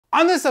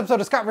On this episode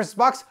of Scott vs.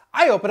 Box,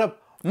 I open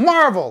up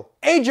Marvel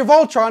Age of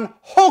Ultron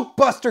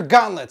Hulkbuster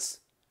Gauntlets.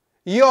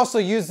 He also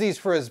used these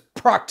for his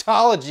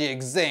proctology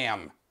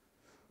exam.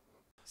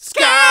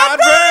 Scott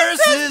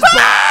vs.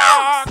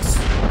 Box!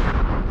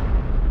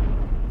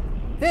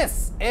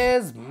 This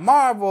is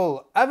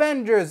Marvel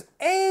Avengers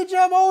Age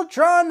of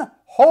Ultron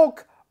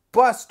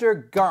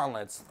Hulkbuster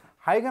Gauntlets.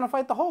 How are you gonna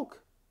fight the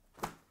Hulk?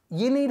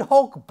 You need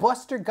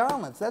Hulkbuster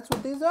Gauntlets. That's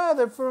what these are.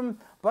 They're from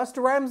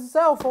Busta Rhymes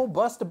himself, old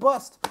Busta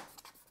Bust.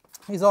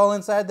 He's all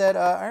inside that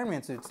Iron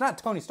Man suit. It's not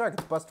Tony Stark,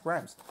 it's Busta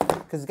Rhymes.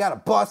 Because he's got to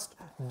bust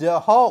the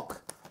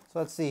Hulk. So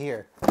let's see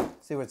here.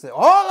 See what's it.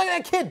 Oh, look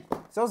at that kid.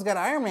 He's also got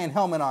an Iron Man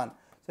helmet on.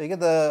 So you get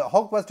the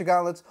Hulkbuster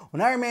Gauntlets.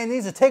 When Iron Man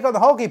needs to take on the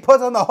Hulk, he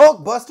puts on the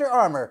Hulkbuster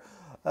armor.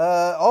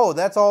 Oh,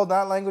 that's all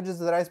not languages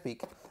that I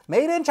speak.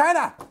 Made in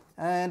China.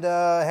 And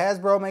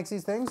Hasbro makes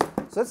these things.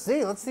 So let's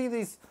see. Let's see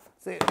these.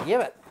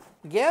 Give it.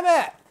 Give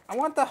it. I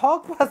want the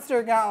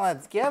Hulkbuster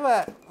Gauntlets. Give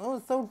it. Oh,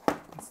 it's so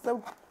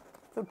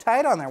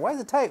tight on there. Why is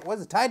it tight?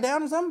 Was it tied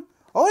down or something?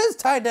 Oh, it is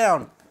tied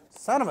down.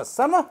 Son of a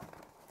summer.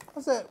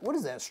 What's that? What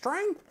is that?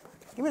 String?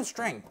 Give me the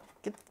string.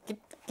 Give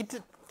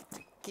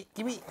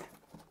me.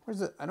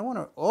 Where's it? I don't want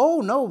to.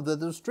 Oh no,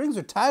 those strings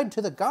are tied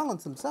to the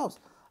gauntlets themselves.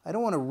 I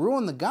don't want to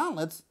ruin the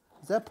gauntlets.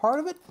 Is that part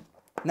of it?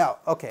 No.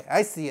 Okay,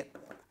 I see it.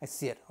 I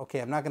see it.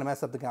 Okay, I'm not gonna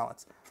mess up the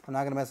gauntlets. I'm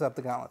not gonna mess up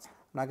the gauntlets.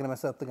 I'm not gonna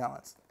mess up the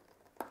gauntlets.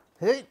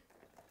 Hey,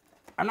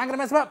 I'm not gonna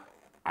mess them up.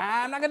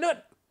 I'm not gonna do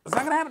it. It's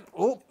not gonna happen.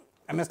 Oh.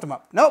 I messed them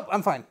up. Nope,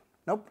 I'm fine.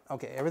 Nope.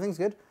 Okay, everything's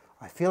good.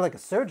 I feel like a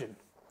surgeon.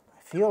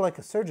 I feel like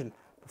a surgeon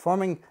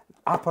performing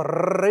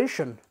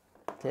operation.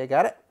 Okay, I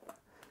got it.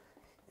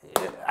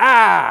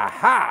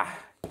 Aha!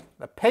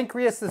 The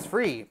pancreas is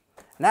free.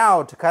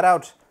 Now to cut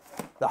out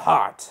the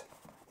heart.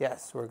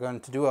 Yes, we're going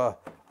to do a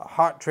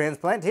heart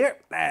transplant here.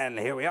 And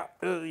here we are.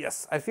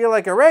 Yes, I feel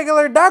like a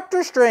regular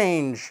Doctor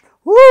Strange.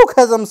 Woo,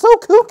 because I'm so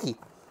kooky.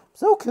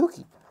 So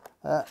kooky.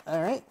 All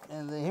right,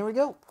 and then here we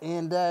go.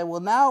 And I will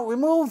now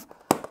remove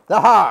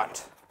the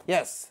heart.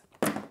 Yes.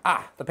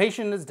 Ah, the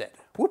patient is dead.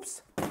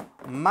 Whoops.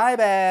 My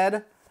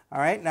bad. All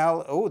right,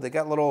 now, oh, they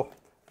got little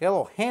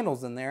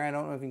handles in there. I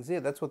don't know if you can see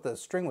it. That's what the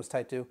string was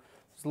tied to.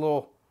 There's a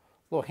little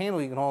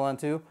handle you can hold on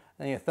to.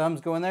 And your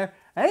thumbs go in there.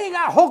 And then you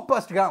got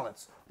Hulkbuster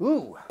Gauntlets.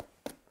 Ooh.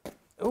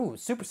 Ooh,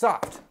 super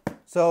soft.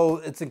 So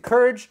it's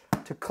encouraged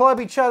to club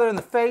each other in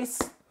the face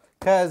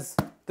because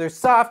they're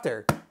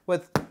softer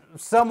with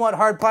somewhat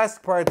hard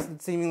plastic parts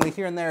that seemingly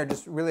here and there are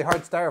just really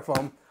hard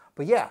styrofoam.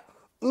 But yeah,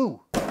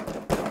 ooh.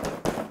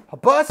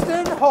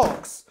 Busting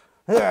Hulks.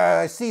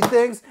 I see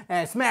things and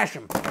I smash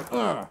them.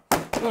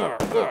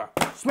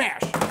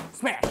 Smash,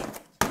 smash.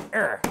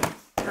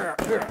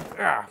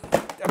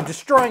 I'm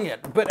destroying it,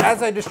 but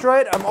as I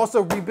destroy it, I'm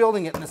also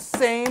rebuilding it in the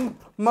same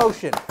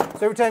motion.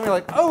 So every time you're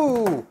like,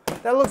 oh,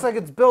 that looks like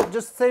it's built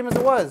just the same as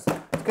it was. It's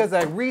because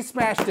I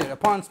re-smashed it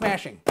upon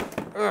smashing.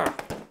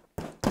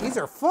 These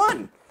are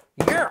fun.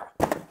 Yeah.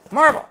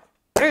 Marvel,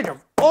 Age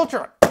of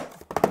Ultron,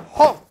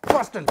 Hulk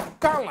busting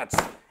gauntlets,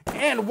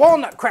 and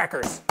walnut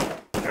crackers.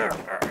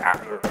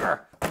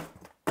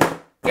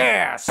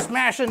 Yeah,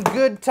 smashing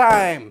good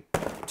time.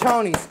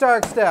 Tony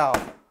Stark style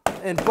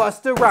and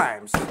Busta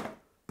Rhymes.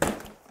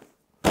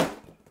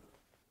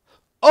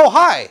 Oh,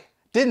 hi.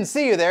 Didn't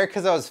see you there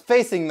because I was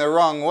facing the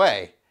wrong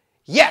way.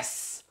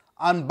 Yes,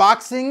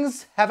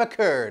 unboxings have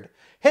occurred.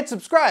 Hit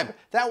subscribe.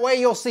 That way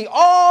you'll see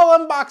all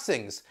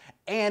unboxings.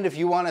 And if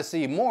you want to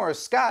see more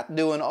Scott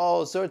doing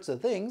all sorts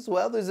of things,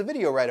 well, there's a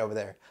video right over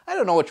there. I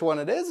don't know which one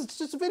it is. It's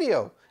just a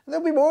video. And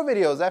there'll be more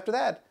videos after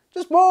that.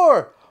 Just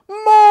more.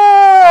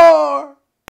 More!